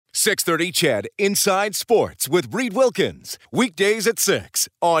630 CHED Inside Sports with Reed Wilkins. Weekdays at 6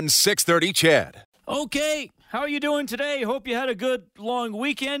 on 630 CHED. Okay, how are you doing today? Hope you had a good long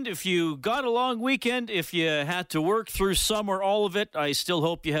weekend. If you got a long weekend, if you had to work through some or all of it, I still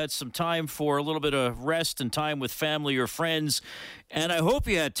hope you had some time for a little bit of rest and time with family or friends. And I hope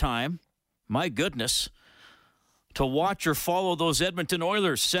you had time, my goodness, to watch or follow those Edmonton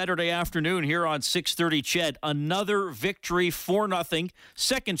Oilers Saturday afternoon here on 630 CHED. Another victory, 4-0.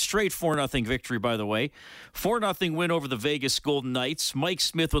 Second straight 4-0 victory, by the way. 4-0 win over the Vegas Golden Knights. Mike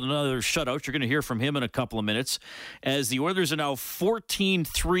Smith with another shutout. You're going to hear from him in a couple of minutes, as the Oilers are now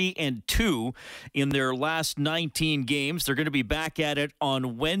 14-3-2 in their last 19 games. They're going to be back at it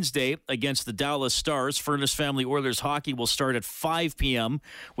on Wednesday against the Dallas Stars. Furness Family Oilers hockey will start at 5 p.m.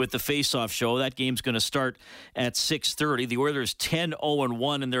 with the face-off show. That game's going to start at 6:30. The Oilers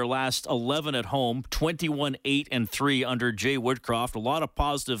 10-0-1 in their last 11 at home, 21-8-3 under Jay Woodcroft. A lot of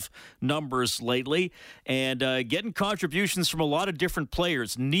positive numbers lately, and getting contributions from a lot of different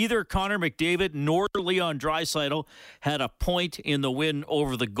players. Neither Connor McDavid nor Leon Draisaitl had a point in the win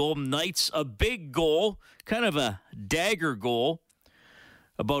over the Golden Knights. A big goal, kind of a dagger goal,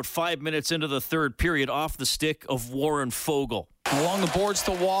 about 5 minutes into the third period, off the stick of Warren Foegele. Along the boards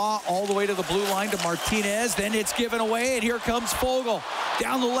to Waugh, all the way to the blue line to Martinez. Then it's given away, and here comes Foegele.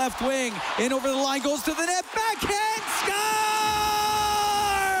 Down the left wing, in over the line, goes to the net, backhand, scores!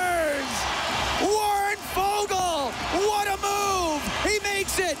 Warren Foegele, what a move! He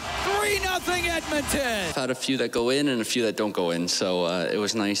makes it 3-0 Edmonton. I've had a few that go in and a few that don't go in, so it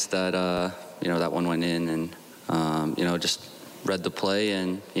was nice that, that one went in, and, just read the play,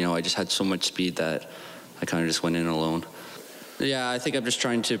 and, I just had so much speed that I kind of just went in alone. Yeah, I think I'm just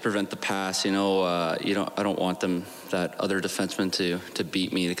trying to prevent the pass. I don't want that other defenseman to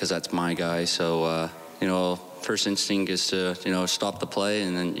beat me, because that's my guy. So, first instinct is to, stop the play.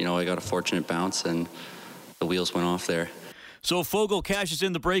 And then, I got a fortunate bounce and the wheels went off there. So Foegele cashes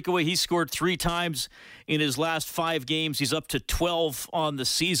in the breakaway. He scored 3 times in his last 5 games. He's up to 12 on the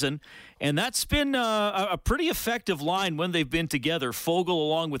season. And that's been a pretty effective line when they've been together. Foegele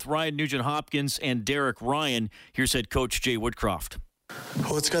along with Ryan Nugent-Hopkins and Derek Ryan. Here's head coach Jay Woodcroft.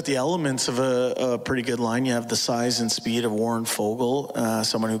 Well, it's got the elements of a pretty good line. You have the size and speed of Warren Foegele,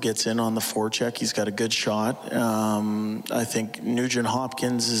 someone who gets in on the forecheck. He's got a good shot. I think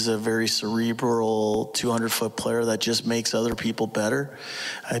Nugent-Hopkins is a very cerebral 200-foot player that just makes other people better.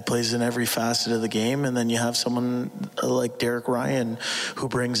 He plays in every facet of the game. And then you have someone like Derek Ryan who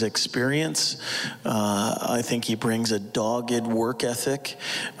brings experience. I think he brings a dogged work ethic.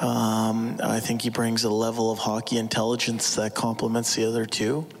 I think he brings a level of hockey intelligence that complements the other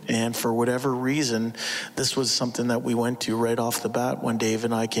two. And for whatever reason, this was something that we went to right off the bat when Dave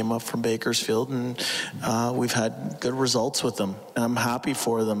and I came up from Bakersfield, and we've had good results with them. I'm happy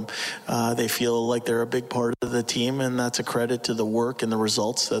for them. They feel like they're a big part of the team, and that's a credit to the work and the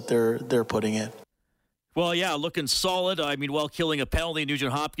results that they're putting in. Well, yeah, looking solid. I mean, while killing a penalty,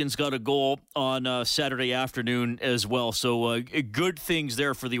 Nugent-Hopkins got a goal on Saturday afternoon as well. So good things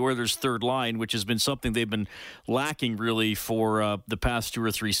there for the Oilers' third line, which has been something they've been lacking really for the past 2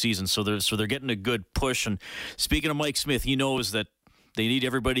 or 3 seasons. So they're getting a good push. And speaking of Mike Smith, he knows that they need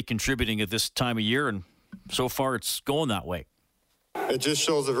everybody contributing at this time of year, and so far it's going that way. It just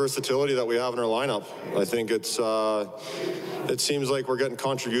shows the versatility that we have in our lineup. I think it seems like we're getting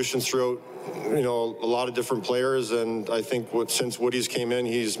contributions throughout, a lot of different players, and I think since Woody's came in,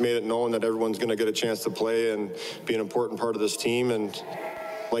 he's made it known that everyone's going to get a chance to play and be an important part of this team. And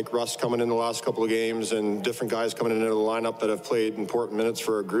like Russ coming in the last couple of games and different guys coming into the lineup that have played important minutes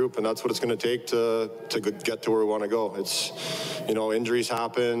for a group, and that's what it's going to take to get to where we want to go. It's, injuries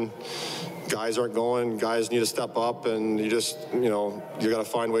happen. Guys aren't going. Guys need to step up, and you just, you got to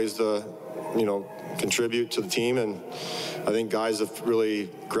find ways to, contribute to the team. And I think guys have really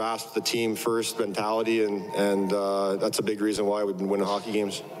grasped the team first mentality, and that's a big reason why we've been winning hockey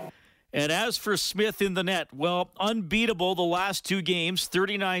games. And as for Smith in the net, well, unbeatable the last 2 games,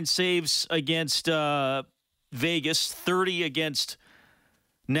 39 saves against Vegas, 30 against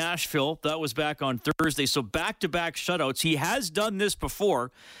Nashville. That was back on Thursday. So back-to-back shutouts. He has done this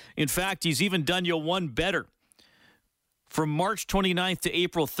before. In fact, he's even done you one better. From March 29th to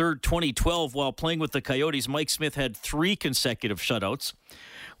April 3rd, 2012, while playing with the Coyotes, Mike Smith had 3 consecutive shutouts.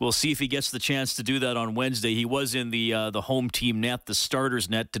 We'll see if he gets the chance to do that on Wednesday. He was in the home team net, the starters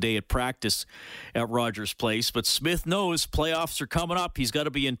net, today at practice at Rogers Place. But Smith knows playoffs are coming up. He's got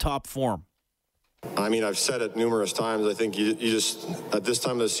to be in top form. I mean, I've said it numerous times. I think you just, at this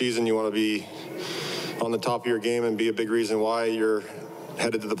time of the season, you want to be on the top of your game and be a big reason why you're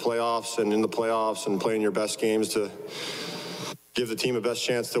headed to the playoffs and in the playoffs and playing your best games to give the team the best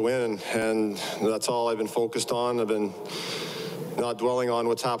chance to win, and that's all I've been focused on. I've been not dwelling on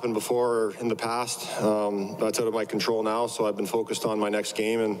what's happened before or in the past. That's out of my control now, so I've been focused on my next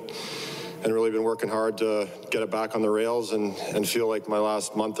game and really been working hard to get it back on the rails and feel like my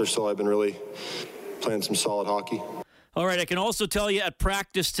last month or so I've been really playing some solid hockey. All right, I can also tell you at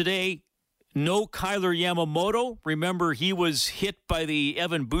practice today, no Kyler Yamamoto. Remember, he was hit by the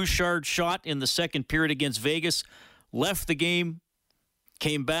Evan Bouchard shot in the second period against Vegas. Left the game,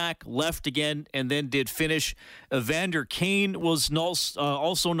 came back, left again, and then did finish. Evander Kane was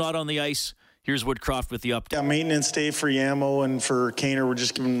also not on the ice. Here's Woodcroft with the update. Yeah, maintenance day for Yamo and for Kaner. We're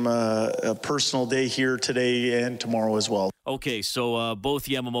just giving him a personal day here today and tomorrow as well. Okay, so both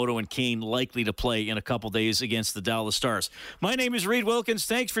Yamamoto and Kane likely to play in a couple days against the Dallas Stars. My name is Reed Wilkins.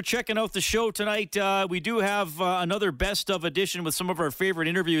 Thanks for checking out the show tonight. We do have another best of edition with some of our favorite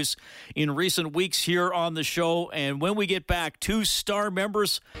interviews in recent weeks here on the show. And when we get back, 2 star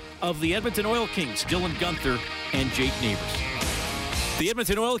members of the Edmonton Oil Kings, Dylan Guenther and Jake Neighbors. The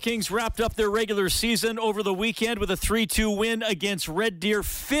Edmonton Oil Kings wrapped up their regular season over the weekend with a 3-2 win against Red Deer.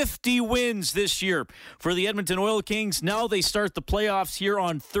 50 wins this year for the Edmonton Oil Kings. Now they start the playoffs here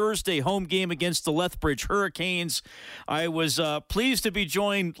on Thursday, home game against the Lethbridge Hurricanes. I was pleased to be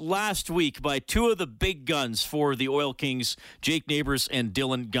joined last week by 2 of the big guns for the Oil Kings, Jake Neighbors and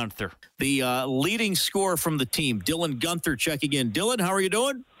Dylan Guenther. The leading scorer from the team, Dylan Guenther, checking in. Dylan, how are you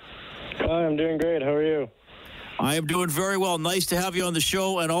doing? Hi, I'm doing great. How are you? I am doing very well. Nice to have you on the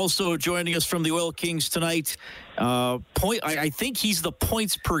show, and also joining us from the Oil Kings tonight. I think he's the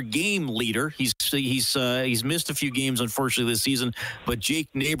points per game leader. He's missed a few games, unfortunately, this season. But Jake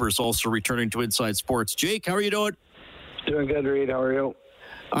Neighbors also returning to Inside Sports. Jake, how are you doing? Doing good, Reed. How are you?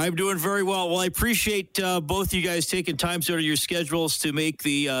 I'm doing very well. Well, I appreciate both you guys taking time out of your schedules to make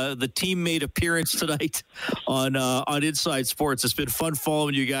the teammate appearance tonight on Inside Sports. It's been fun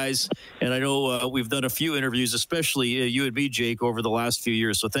following you guys, and I know we've done a few interviews, especially you and me, Jake, over the last few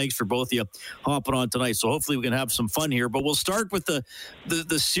years. So thanks for both of you hopping on tonight. So hopefully we can have some fun here. But we'll start with the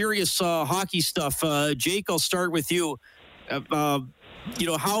serious hockey stuff. Jake, I'll start with you. How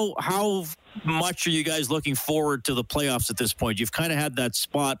much are you guys looking forward to the playoffs at this point? You've kind of had that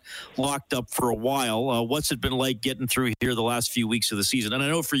spot locked up for a while. What's it been like getting through here the last few weeks of the season? And I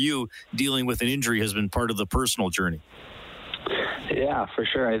know for you, dealing with an injury has been part of the personal journey. Yeah, for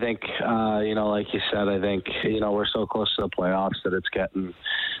sure. I think, like you said, I think, we're so close to the playoffs that it's getting,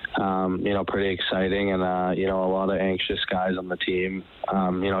 pretty exciting and, a lot of anxious guys on the team,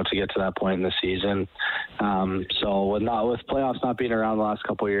 to get to that point in the season. So with playoffs not being around the last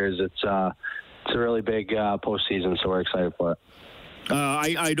couple of years, it's a really big postseason, so we're excited for it.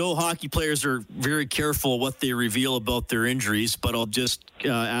 I know hockey players are very careful what they reveal about their injuries, but I'll just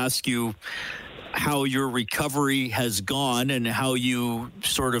ask you how your recovery has gone and how you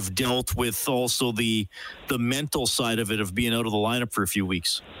sort of dealt with also the mental side of it of being out of the lineup for a few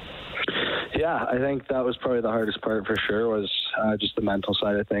weeks. Yeah, I think that was probably the hardest part for sure was just the mental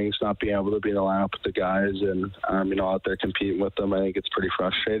side of things, not being able to be in the lineup with the guys and, out there competing with them. I think it's pretty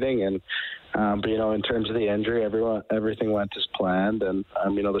frustrating. And, but in terms of the injury, everything went as planned and,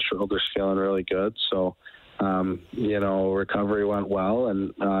 the shoulder's feeling really good. So, recovery went well.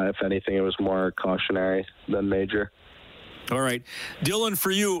 And if anything, it was more cautionary than major. All right. Dylan,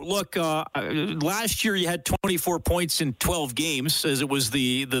 for you, look, last year you had 24 points in 12 games as it was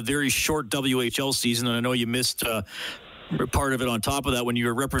the very short WHL season. And I know you missed part of it on top of that when you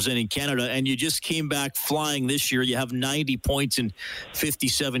were representing Canada, and you just came back flying this year. You have 90 points in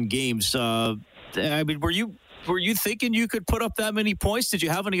 57 games. Were you thinking you could put up that many points? Did you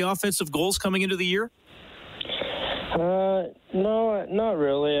have any offensive goals coming into the year? No, not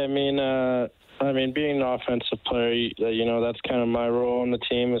really. I mean, being an offensive player, that's kind of my role on the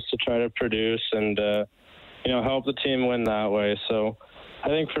team is to try to produce and, help the team win that way. So I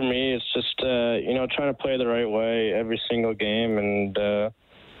think for me, it's just, trying to play the right way every single game. And,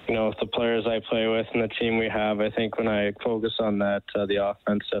 with the players I play with and the team we have, I think when I focus on that, the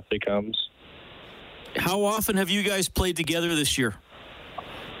offense definitely comes. How often have you guys played together this year?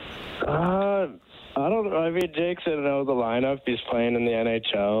 I don't know. I mean, Jake's in the lineup. He's playing in the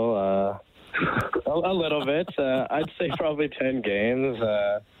NHL. A little bit. I'd say probably 10 games.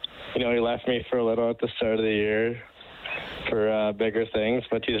 He left me for a little at the start of the year for bigger things,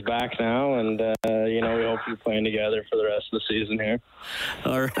 but he's back now, and, we hope we're playing together for the rest of the season here.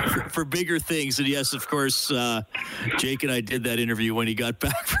 All right, for bigger things. And yes, of course, Jake and I did that interview when he got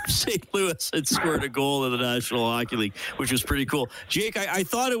back from St. Louis and scored a goal in the National Hockey League, which was pretty cool. Jake, I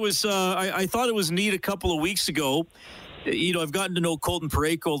thought it was neat a couple of weeks ago. I've gotten to know Colton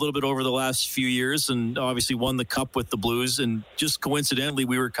Parayko a little bit over the last few years, and obviously won the Cup with the Blues. And just coincidentally,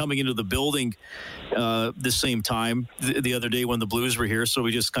 we were coming into the building the same time the other day when the Blues were here. So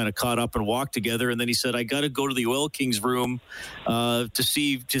we just kind of caught up and walked together. And then he said, "I got to go to the Oil Kings room to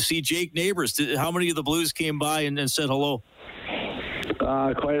see Jake Neighbors." How many of the Blues came by and said hello?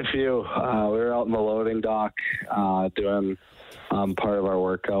 Quite a few. We were out in the loading dock doing part of our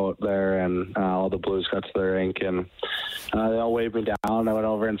workout there, and all the Blues got to the rink, and they all waved me down. I went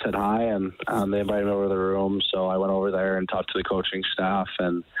over and said hi, and they invited me over to the room, so I went over there and talked to the coaching staff,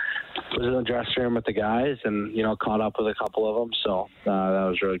 and was in the dressing room with the guys, and caught up with a couple of them. So that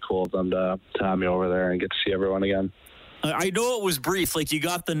was really cool of them to have me over there and get to see everyone again. I know it was brief. Like, you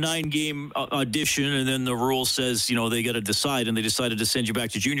got the 9-game audition, and then the rule says, they got to decide, and they decided to send you back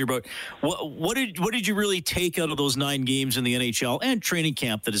to junior. But what did you really take out of those 9 games in the NHL and training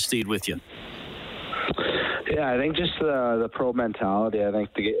camp that has stayed with you? Yeah, I think just the pro mentality. I think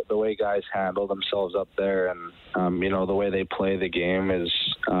the way guys handle themselves up there, and the way they play the game is,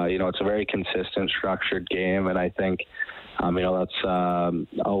 it's a very consistent, structured game, and I think, that's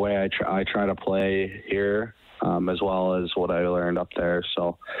a way I try to play here. As well as what I learned up there.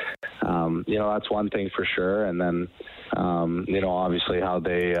 So, that's one thing for sure. And then, obviously how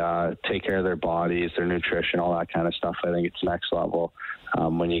they take care of their bodies, their nutrition, all that kind of stuff. I think it's next level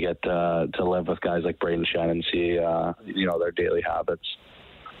when you get to live with guys like Brayden Schenn and see, their daily habits.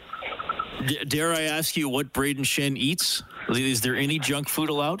 Dare I ask you what Brayden Schenn eats? Is there any junk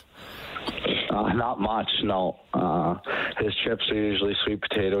food allowed? Not much, no. His chips are usually sweet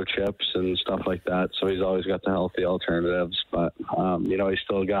potato chips and stuff like that, so he's always got the healthy alternatives. But, he's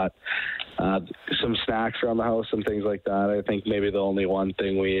still got some snacks around the house and things like that. I think maybe the only one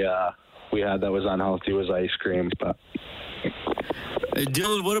thing we had that was unhealthy was ice cream. But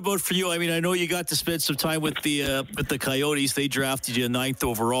Dylan, what about for you? I mean, I know you got to spend some time with the Coyotes. They drafted you 9th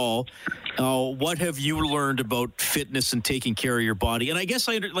overall. What have you learned about fitness and taking care of your body? And I guess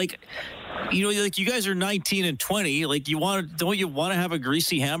you guys are 19 and 20. Like, don't you want to have a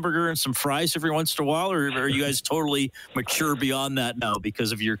greasy hamburger and some fries every once in a while, or are you guys totally mature beyond that now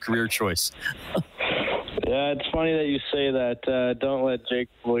because of your career choice? Yeah, it's funny that you say that. Don't let Jake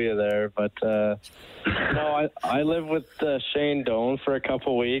fool you there. But, no, I lived with Shane Doan for a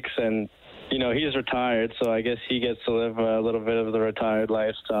couple weeks, and, he's retired, so I guess he gets to live a little bit of the retired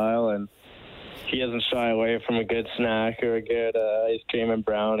lifestyle, and he doesn't shy away from a good snack or a good ice cream and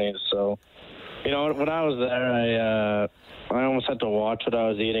brownies. So, when I was there, I almost had to watch what I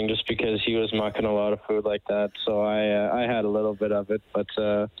was eating just because he was mucking a lot of food like that. So I had a little bit of it, but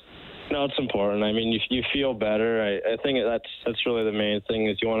no, it's important. I mean, you feel better. I think that's really the main thing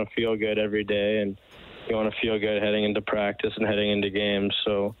is you want to feel good every day, and you want to feel good heading into practice and heading into games.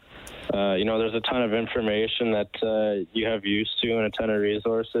 So, there's a ton of information that you have used to and a ton of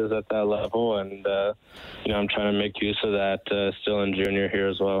resources at that level. And, I'm trying to make use of that still in junior here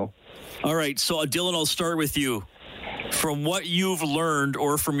as well. All right. So, Dylan, I'll start with you. From what you've learned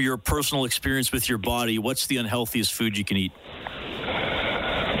or from your personal experience with your body, what's the unhealthiest food you can eat?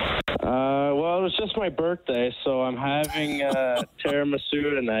 Well, it was just my birthday, so I'm having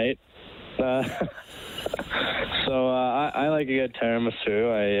tiramisu tonight. So I like a good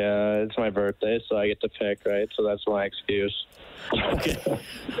tiramisu. It's my birthday, so I get to pick, right? So that's my excuse. Okay.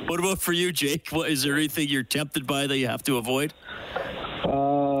 What about for you, Jake? Is there anything you're tempted by that you have to avoid?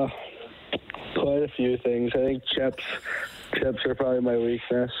 Quite a few things. I think chips are probably my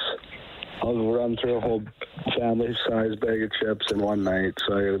weakness. I'll run through a whole family-sized bag of chips in one night,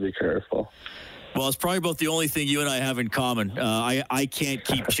 so I got to be careful. Well, it's probably about the only thing you and I have in common. I can't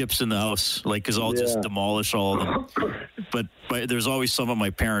keep chips in the house, because I'll just demolish all of them. But there's always some of my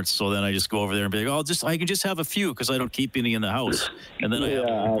parents, so then I just go over there and be like, I can just have a few because I don't keep any in the house, and then I have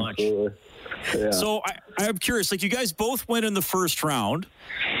a bunch. Yeah. So I'm curious. You guys both went in the first round.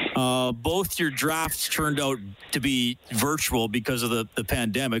 Both your drafts turned out to be virtual because of the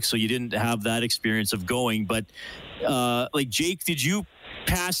pandemic, so you didn't have that experience of going. But Jake, did you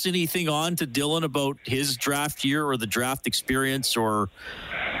pass anything on to Dylan about his draft year or the draft experience, or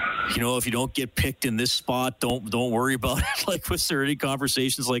if you don't get picked in this spot, don't worry about it? Was there any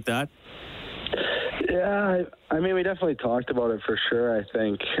conversations like that? Yeah, I mean, we definitely talked about it for sure. I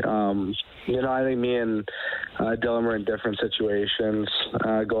think, I think me and Dylan were in different situations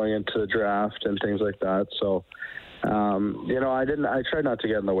going into the draft and things like that. So, I tried not to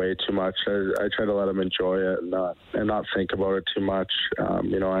get in the way too much. I try to let him enjoy it and not think about it too much. I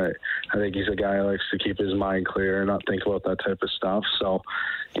think he's a guy who likes to keep his mind clear and not think about that type of stuff. So,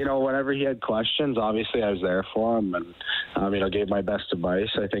 whenever he had questions, obviously I was there for him and, gave my best advice.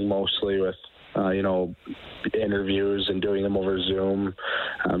 I think mostly with interviews and doing them over Zoom.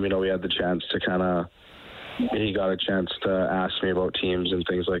 We had the chance to he got a chance to ask me about teams and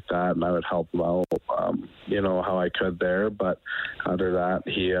things like that, and I would help him out, how I could there. But other than that,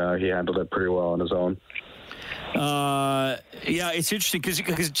 he handled it pretty well on his own. It's interesting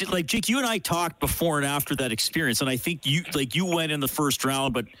because like Jake, you and I talked before and after that experience, and I think you went in the first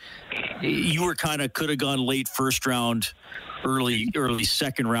round, but you were could have gone late first round, early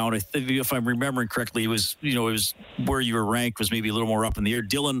second round. I think if I'm remembering correctly, it was where you were ranked was maybe a little more up in the air.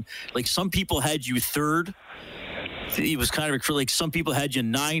 Dylan, like some people had you third. It was kind of like some people had you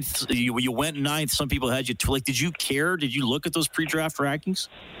ninth. You went ninth. Some people had you did you care? Did you look at those pre-draft rankings?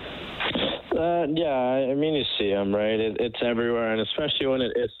 Yeah, I mean, you see them, right? It's everywhere, and especially when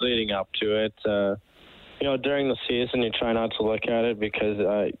it's leading up to it. During the season, you try not to look at it because,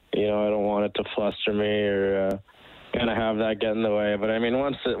 I don't want it to fluster me or kind of have that get in the way. But, I mean,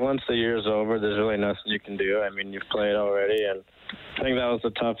 once the year's over, there's really nothing you can do. I mean, you've played already, and I think that was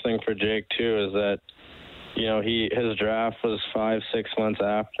the tough thing for Jake, too, is that, his draft was 5-6 months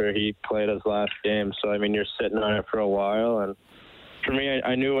after he played his last game. So, I mean, you're sitting on it for a while, and for me,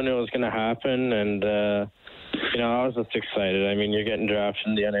 I knew when it was going to happen, and I was just excited. I mean, you're getting drafted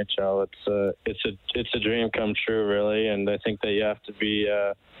in the NHL. It's a dream come true, really, and I think that you have to be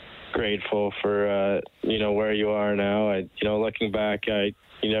grateful for where you are now. Looking back,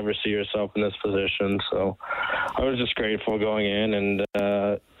 you never see yourself in this position, so I was just grateful going in, and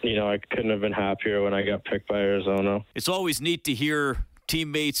I couldn't have been happier when I got picked by Arizona. It's always neat to hear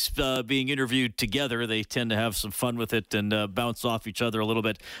teammates being interviewed together. They tend to have some fun with it and bounce off each other a little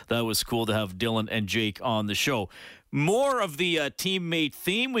bit. That was cool to have Dylan and Jake on the show. More of the teammate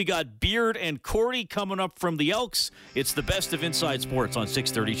theme. We got Beard and Cordy coming up from the Elks. It's the best of Inside Sports on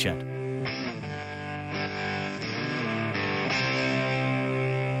 630 CHED.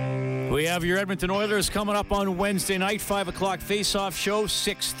 We have your Edmonton Oilers coming up on Wednesday night, 5 o'clock face-off show,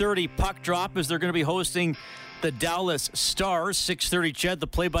 6:30 puck drop as they're going to be hosting the Dallas Stars. 6:30 CHED, the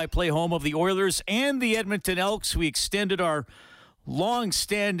play-by-play home of the Oilers and the Edmonton Elks. We extended our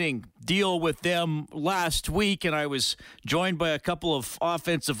long-standing deal with them last week, and I was joined by a couple of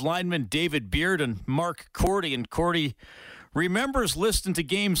offensive linemen, David Beard and Mark Cordy. And Cordy remembers listening to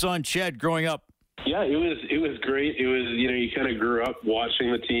games on CHED growing up. Yeah, it was great. It was, you kind of grew up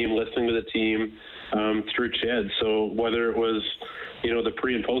watching the team, listening to the team through CHED. So whether it was, the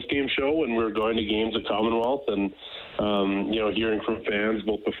pre and post game show when we were going to games at Commonwealth and, hearing from fans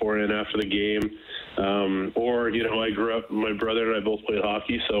both before and after the game, or, I grew up, my brother and I both played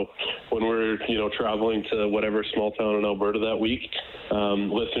hockey. So when we're, traveling to whatever small town in Alberta that week,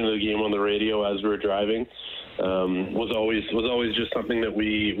 listening to the game on the radio as we were driving, was always just something that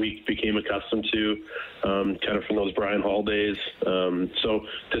we became accustomed to, kind of from those Brian Hall days. So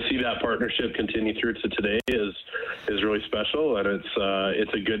to see that partnership continue through to today is really special, and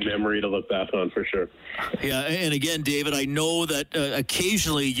it's a good memory to look back on for sure. Yeah, and again, David, I know that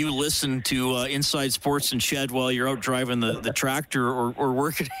occasionally you listen to Inside Sports and CHED while you're out driving the tractor or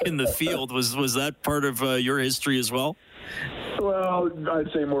working in the field. Was that part of your history as well? Well, I'd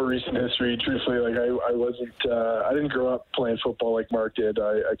say more recent history. Truthfully, like I didn't grow up playing football like Mark did.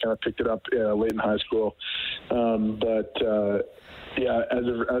 I kind of picked it up late in high school. Yeah, as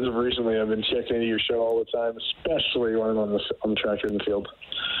of recently, I've been checking into your show all the time, especially when I'm on the tractor in the field.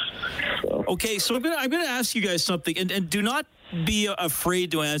 So. Okay, so I'm gonna ask you guys something, and do not be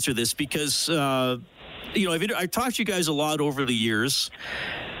afraid to answer this because I've talked to you guys a lot over the years.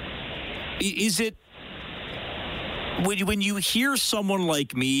 Is it? When you hear someone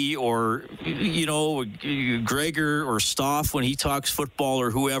like me or, Gregor or Stoff when he talks football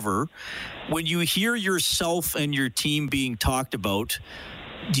or whoever, when you hear yourself and your team being talked about,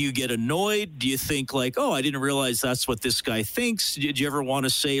 do you get annoyed? Do you think like, oh, I didn't realize that's what this guy thinks? Did you ever want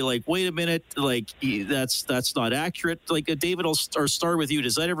to say like, wait a minute, like that's not accurate? Like David, I'll start with you.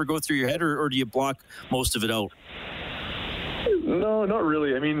 Does that ever go through your head or do you block most of it out? No, not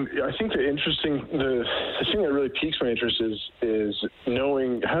really. I mean, I think the thing that really piques my interest is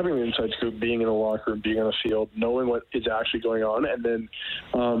having the inside scoop, being in the locker room, being on the field, knowing what is actually going on, and then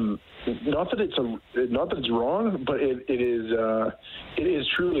not that it's wrong, but it is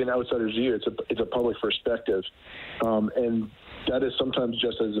truly an outsider's view. It's a public perspective, and that is sometimes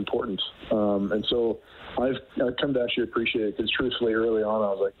just as important. And so I've come to actually appreciate it because truthfully, early on, I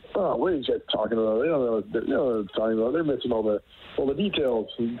was like, oh, what are these guys talking about? They don't know what they're talking about. They're missing all the details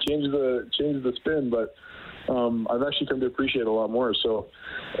and change the spin. But I've actually come to appreciate it a lot more. So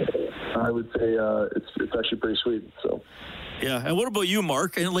I would say it's actually pretty sweet. So. Yeah, and what about you,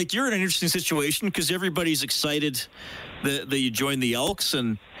 Mark? And like, you're in an interesting situation because everybody's excited that you joined the Elks,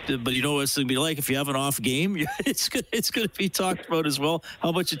 but you know what it's going to be like if you have an off game. It's going to be talked about as well.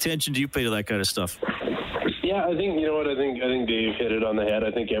 How much attention do you pay to that kind of stuff? Yeah, I think I think Dave hit it on the head.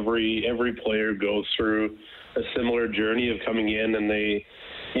 I think every player goes through a similar journey of coming in, and they,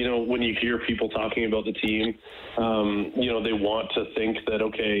 when you hear people talking about the team, they want to think that,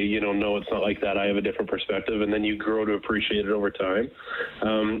 okay, no, it's not like that. I have a different perspective, and then you grow to appreciate it over time.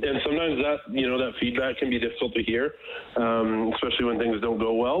 And sometimes that, that feedback can be difficult to hear, especially when things don't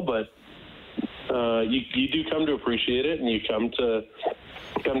go well. But you do come to appreciate it, and you come to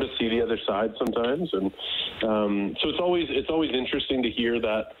see the other side sometimes. And so it's always interesting to hear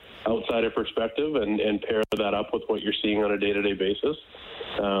that outsider perspective and pair that up with what you're seeing on a day-to-day basis.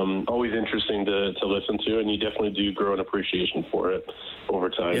 Always interesting to listen to, and you definitely do grow an appreciation for it over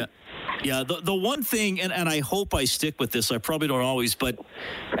time. Yeah. The one thing, and I hope I stick with this, I probably don't always, but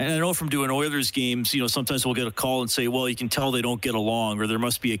and I know from doing Oilers games, sometimes we'll get a call and say, well, you can tell they don't get along, or there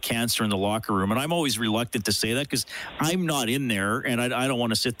must be a cancer in the locker room. And I'm always reluctant to say that because I'm not in there, and I don't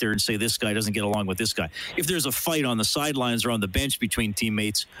want to sit there and say this guy doesn't get along with this guy. If there's a fight on the sidelines or on the bench between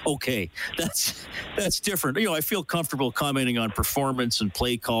teammates, okay, that's different. I feel comfortable commenting on performance and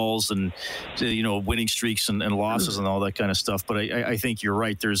play calls and winning streaks and losses and all that kind of stuff. But I think you're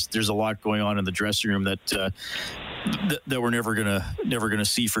right. There's a lot going on in the dressing room that we're never gonna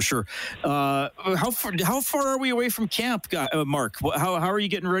see for sure. How far are we away from camp, Mark? How are you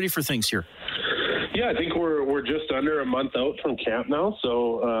getting ready for things here? Yeah, I think we're just under a month out from camp now,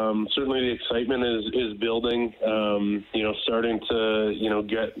 so certainly the excitement is building. Starting to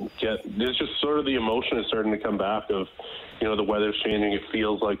get. It's just sort of the emotion is starting to come back of, the weather's changing. It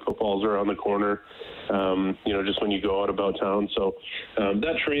feels like football's around the corner. Just when you go out about town. So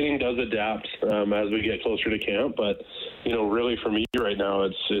that training does adapt as we get closer to camp. But, really for me right now,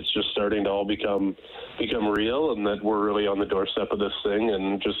 it's just starting to all become real, and that we're really on the doorstep of this thing,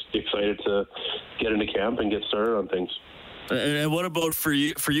 and just excited to get into camp and get started on things. And what about for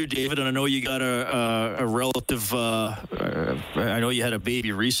you, David? And I know you got a relative. I know you had a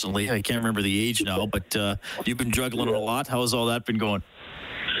baby recently. I can't remember the age now, but you've been juggling a lot. How's all that been going?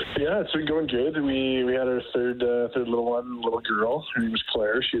 Yeah, it's been going good. We had our third little girl. Her name was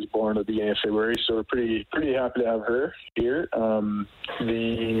Claire. She was born at the beginning of February, so we're pretty happy to have her here.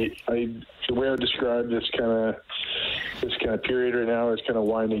 The way I would describe this kind of period right now is kind of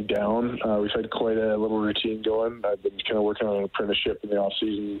winding down. We've had quite a little routine going. I've been kind of working on an apprenticeship in the off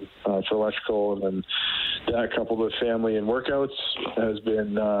season for electrical, and then that coupled with family and workouts has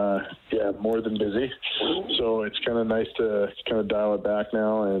been more than busy. So it's kind of nice to kind of dial it back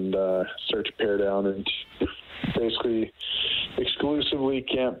now and start to pare down into basically exclusively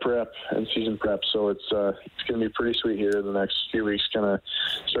camp prep and season prep. So it's going to be pretty sweet here in the next few weeks, kind of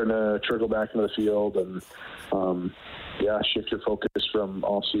starting to trickle back into the field and shift your focus from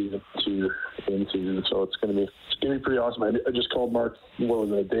off season to in season. So it's going to be pretty awesome. I just called Mark,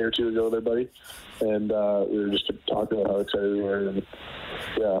 a day or two ago there, buddy, and we were just talking about how excited we were, and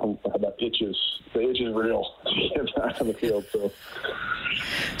how that the itch is real to get back on the field.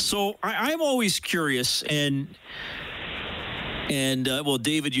 So I'm always curious, and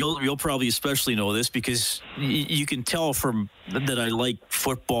David, you'll probably especially know this because you can tell from that I like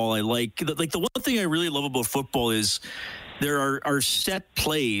football. I like the one thing I really love about football is there are set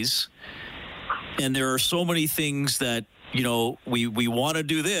plays, and there are so many things that we want to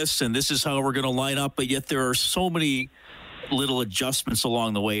do this, and this is how we're going to line up, but yet there are so many little adjustments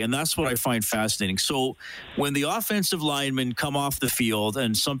along the way, and that's what I find fascinating. So when the offensive linemen come off the field,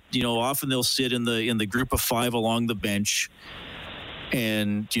 and often they'll sit in the group of five along the bench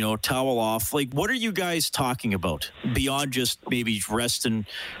and towel off, like, what are you guys talking about beyond just maybe rest and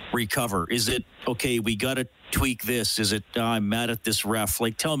recover? Is it okay, we got to tweak this? Is it I'm mad at this ref?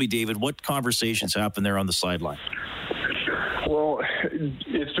 Like, tell me, David, what conversations happen there on the sideline? Well,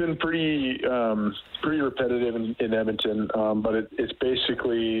 it's been pretty repetitive in Edmonton, but it's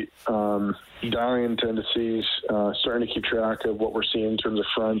basically dialing in tendencies, starting to keep track of what we're seeing in terms of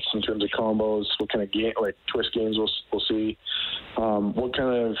fronts, in terms of combos, what kind of game, like twist games we'll see, what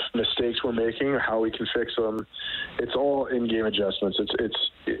kind of mistakes we're making, how we can fix them. It's all in-game adjustments.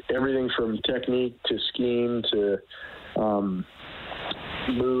 It's everything from technique to scheme to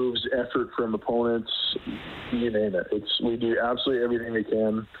moves, effort from opponents, you name it. We do absolutely everything we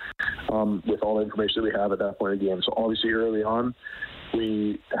can with all the information that we have at that point in the game. So obviously early on,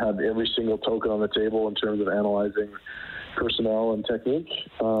 we have every single token on the table in terms of analyzing personnel and technique.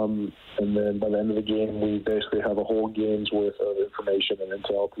 And then by the end of the game, we basically have a whole game's worth of information and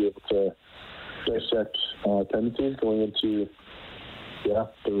intel to be able to dissect tendencies going into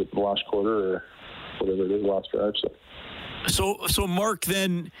the last quarter or whatever it is, last drive. So Mark,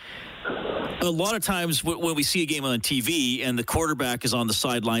 then a lot of times when we see a game on TV and the quarterback is on the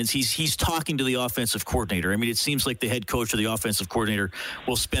sidelines, he's talking to the offensive coordinator. I mean, it seems like the head coach or the offensive coordinator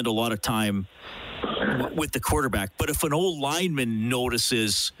will spend a lot of time with the quarterback. But if an old lineman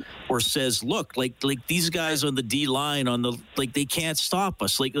notices or says, look, like these guys on the D line they can't stop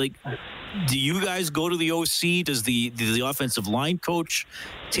us. Like do you guys go to the OC? Does the offensive line coach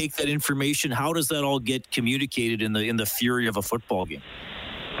take that information? How does that all get communicated in the fury of a football game?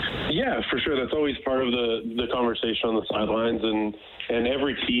 Yeah, for sure. That's always part of the conversation on the sidelines, and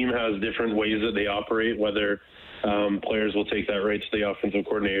every team has different ways that they operate, whether players will take that right to the offensive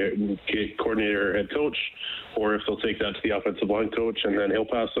coordinator, head coach, or if they'll take that to the offensive line coach and then he'll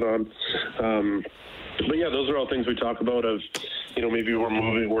pass it on. But yeah, those are all things we talk about of, maybe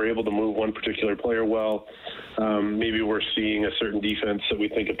we're able to move one particular player well. Maybe we're seeing a certain defense that we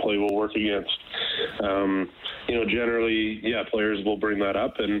think a play will work against. Generally, players will bring that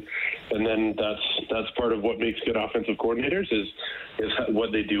up, and then that's part of what makes good offensive coordinators is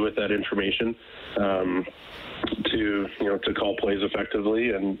what they do with that information to call plays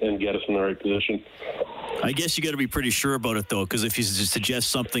effectively and get us in the right position. I guess you got to be pretty sure about it though, because if you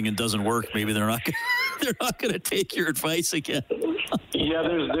suggest something and doesn't work, maybe they're not going to take your advice again. Yeah,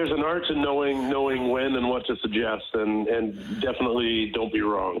 there's an art to knowing when and what to suggest, and definitely don't be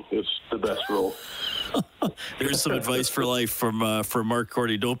wrong. It's the best rule. There's some advice for life from Mark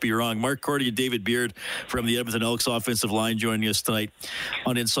Cordy. Don't be wrong. Mark Cordy and David Beard from the Edmonton Elks offensive line joining us tonight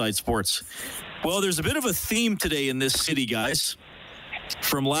on Inside Sports. Well, there's a bit of a theme today in this city, guys.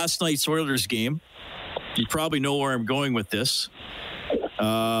 From last night's Oilers game, you probably know where I'm going with this.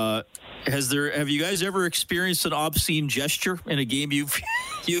 Have you guys ever experienced an obscene gesture in a game you've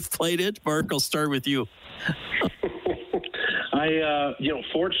played in? Mark, I'll start with you.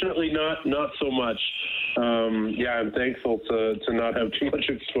 Fortunately not so much. I'm thankful to not have too much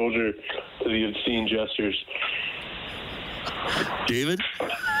exposure to the obscene gestures. David?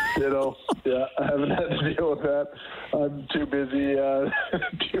 I haven't had to deal with that. I'm too busy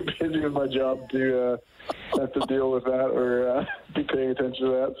with my job to have to deal with that or be paying attention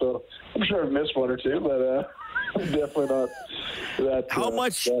to that. So I'm sure I've missed one or two, but definitely not that.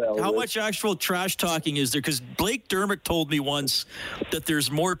 How much actual trash talking is there? Because Blake Dermott told me once that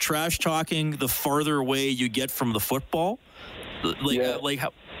there's more trash talking the farther away you get from the football.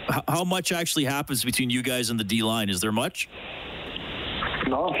 How much actually happens between you guys and the D line? Is there much?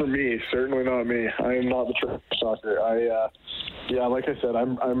 Not for me, certainly not me. I am not the trash talker. Like I said,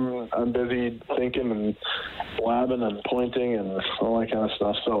 I'm busy thinking and blabbing and pointing and all that kind of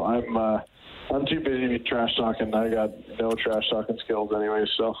stuff. So I'm too busy to be trash talking. I got no trash talking skills anyway.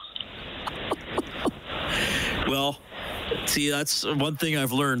 So. Well, see, that's one thing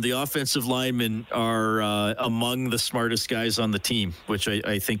I've learned. The offensive linemen are among the smartest guys on the team, which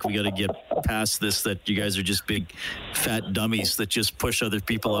I think we got to get past this, that you guys are just big, fat dummies that just push other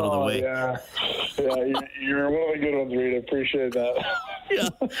people out of the way. Yeah, you're one of the good ones, Reed. I appreciate that. Yeah.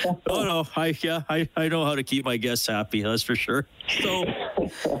 Oh, no. I know how to keep my guests happy, that's for sure. So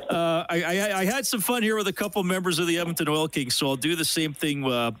I had some fun here with a couple members of the Edmonton Oil Kings, so I'll do the same thing.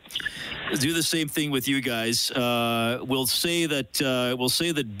 Do the same thing with you guys. We'll say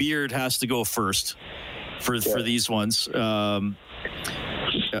that Beard has to go first for these ones.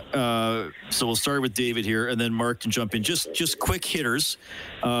 So we'll start with David here, and then Mark can jump in. Just quick hitters.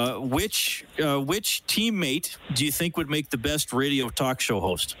 Which teammate do you think would make the best radio talk show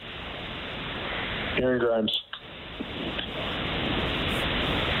host? Aaron Grimes.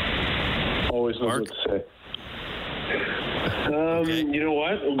 Always knows what to say. Okay. You know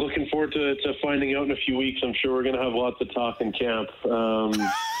what? I'm looking forward to finding out in a few weeks. I'm sure we're going to have lots of talk in camp. I'm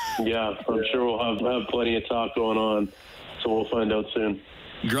sure we'll have plenty of talk going on. So we'll find out soon.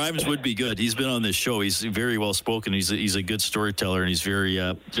 Grimes would be good. He's been on this show. He's very well spoken. He's a good storyteller, and he's very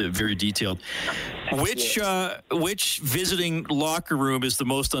very detailed. Which visiting locker room is the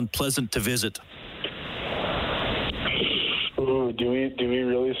most unpleasant to visit? Ooh, do we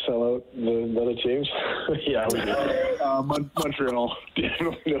really sell out the other teams? Yeah, we do. Montreal.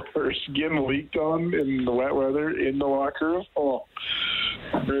 Definitely the worst. Getting leaked on in the wet weather in the locker room. Oh,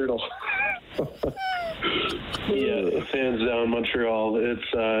 brutal. Yeah, hands down, Montreal.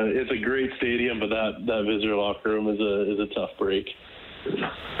 It's a great stadium, but that visitor locker room is a tough break.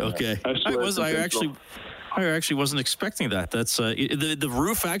 Okay, I actually wasn't expecting that. That's the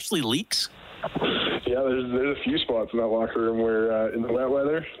roof actually leaks. Yeah, there's a few spots in that locker room where in the wet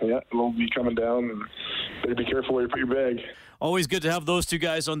weather, we'll be coming down, and better be careful where you put your bag. Always good to have those two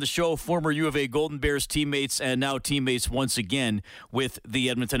guys on the show, former U of A Golden Bears teammates and now teammates once again with the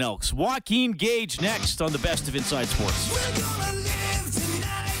Edmonton Elks. Joaquin Gage next on the Best of Inside Sports. We're gonna live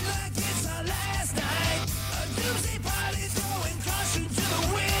tonight like it's our last night. A doomsday party's going caution to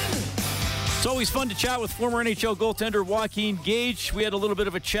the wind. It's always fun to chat with former NHL goaltender Joaquin Gage. We had a little bit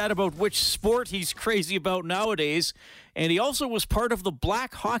of a chat about which sport he's crazy about nowadays. And he also was part of the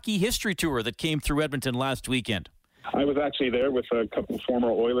Black Hockey History Tour that came through Edmonton last weekend. I was actually there with a couple of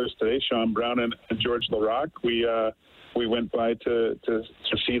former Oilers today, Sean Brown and George Laraque. We went by to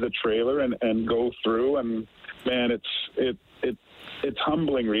see the trailer and go through, and man, it's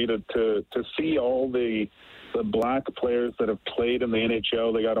humbling, Rita, to see all the black players that have played in the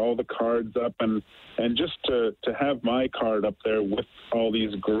NHL. They got all the cards up, and just to have my card up there with all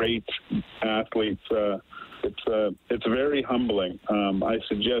these great athletes, it's very humbling. I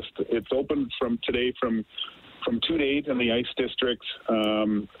suggest it's open from today from 2 to 8 in the Ice District.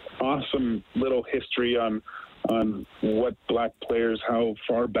 Awesome little history on what black players, how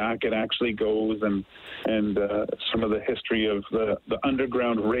far back it actually goes, and some of the history of the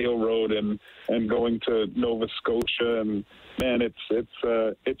Underground Railroad and going to Nova Scotia. And man,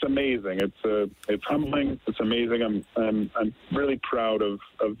 it's amazing. It's humbling. It's amazing. I'm really proud of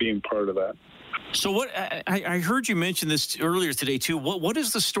being part of that. So what I heard you mention this earlier today too. What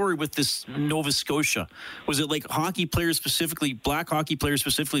is the story with this Nova Scotia? Was it like hockey players specifically, black hockey players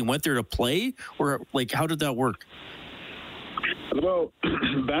specifically, went there to play, or like how did that work? Well,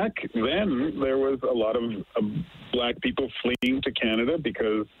 back then there was a lot of black people fleeing to Canada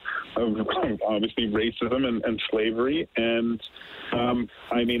because of obviously racism and slavery, and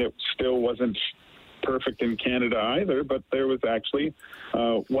I mean it still wasn't perfect in Canada either, but there was actually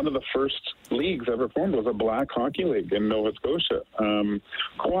one of the first leagues ever formed was a black hockey league in Nova Scotia.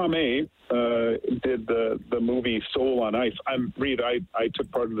 Kwame did the movie Soul on Ice. I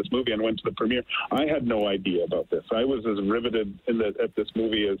took part in this movie and went to the premiere. I had no idea about this. I was as riveted at this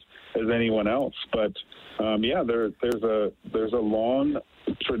movie as anyone else. But there's a long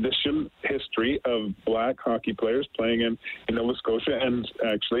tradition history of black hockey players playing in Nova Scotia, and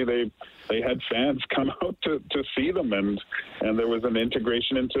actually they had fans come out to see them, and there was an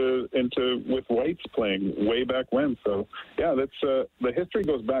integration into with whites playing way back when. So yeah, that's the history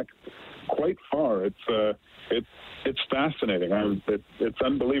goes back quite far. It's fascinating. It's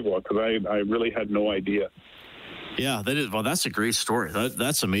unbelievable because I really had no idea. Yeah, that is. Well, that's a great story.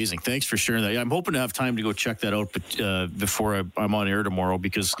 That's amazing. Thanks for sharing that. I'm hoping to have time to go check that out, but before I'm on air tomorrow,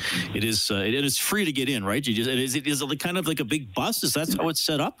 because it is free to get in, right? Is it kind of like a big bus? Is that how it's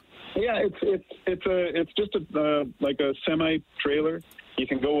set up? Yeah, it's just like a semi trailer. You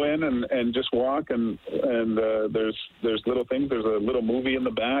can go in and just walk, and there's little things. There's a little movie in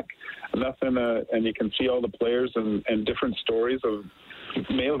the back, and you can see all the players and different stories of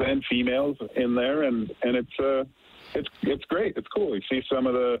males and females in there, and it's great. It's cool. You see some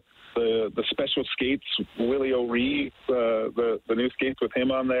of the special skates, Willie O'Ree, the new skates with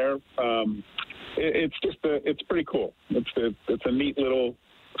him on there. It's pretty cool. It's a neat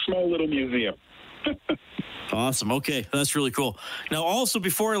small little museum. Awesome. Okay, that's really cool. Now, also,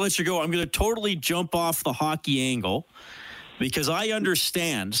 before I let you go, I'm going to totally jump off the hockey angle because I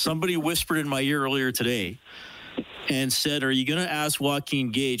understand somebody whispered in my ear earlier today and said, are you going to ask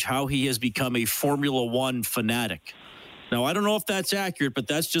Joaquin Gage how he has become a Formula One fanatic? Now, I don't know if that's accurate, but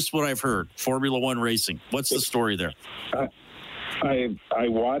that's just what I've heard. Formula One racing. What's the story there? I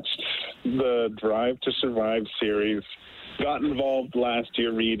watched the Drive to Survive series, got involved last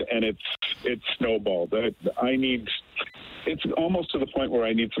year, Reed, and it's snowballed. It's almost to the point where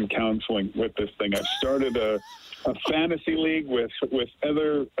I need some counseling with this thing. I've started a fantasy league with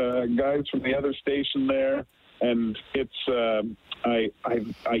other guys from the other station there, and it's I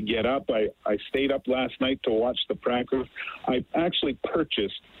get up. I stayed up last night to watch the practice. I actually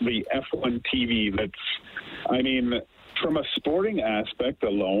purchased the F1 TV. From a sporting aspect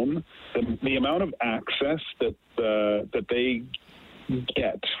alone, the amount of access that they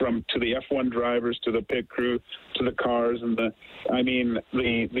get to the F1 drivers, to the pit crew, to the cars, and the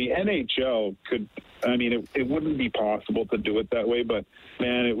NHL could. It wouldn't be possible to do it that way, but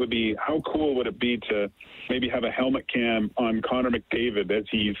man, it would be. How cool would it be to maybe have a helmet cam on Connor McDavid as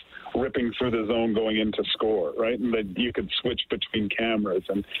he's ripping through the zone going into score, right? And that you could switch between cameras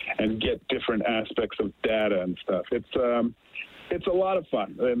and get different aspects of data and stuff. It's a lot of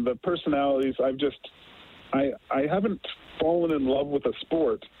fun, and the personalities. I haven't fallen in love with a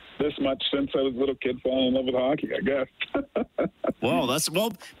sport this much since I was a little kid falling in love with hockey, I guess.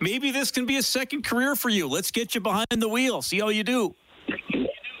 Well, maybe this can be a second career for you. Let's get you behind the wheel. See how you do.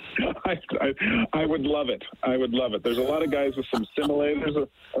 I would love it. I would love it. There's a lot of guys with some simulators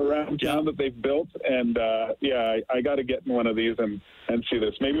around town that they've built, and I got to get in one of these and see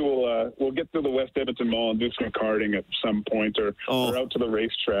this. Maybe we'll get to the West Edmonton Mall and do some karting at some point, or out to the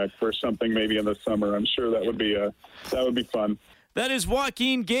racetrack for something maybe in the summer. I'm sure that would be fun. That is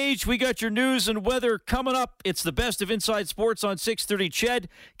Joaquin Gage. We got your news and weather coming up. It's the best of Inside Sports on 630 CHED.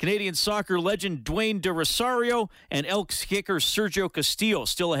 Canadian soccer legend Dwayne De Rosario and Elks kicker Sergio Castillo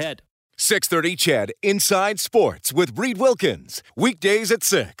still ahead. 630 CHED Inside Sports with Reed Wilkins. Weekdays at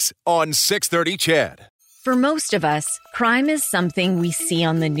 6 on 630 CHED. For most of us, crime is something we see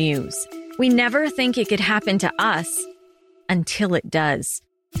on the news. We never think it could happen to us until it does.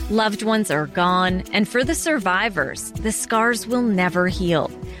 Loved ones are gone, and for the survivors, the scars will never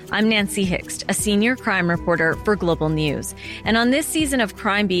heal. I'm Nancy Hixt, a senior crime reporter for Global News. And on this season of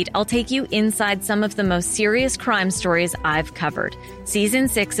Crime Beat, I'll take you inside some of the most serious crime stories I've covered. Season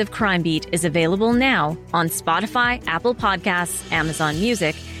 6 of Crime Beat is available now on Spotify, Apple Podcasts, Amazon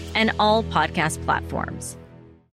Music, and all podcast platforms.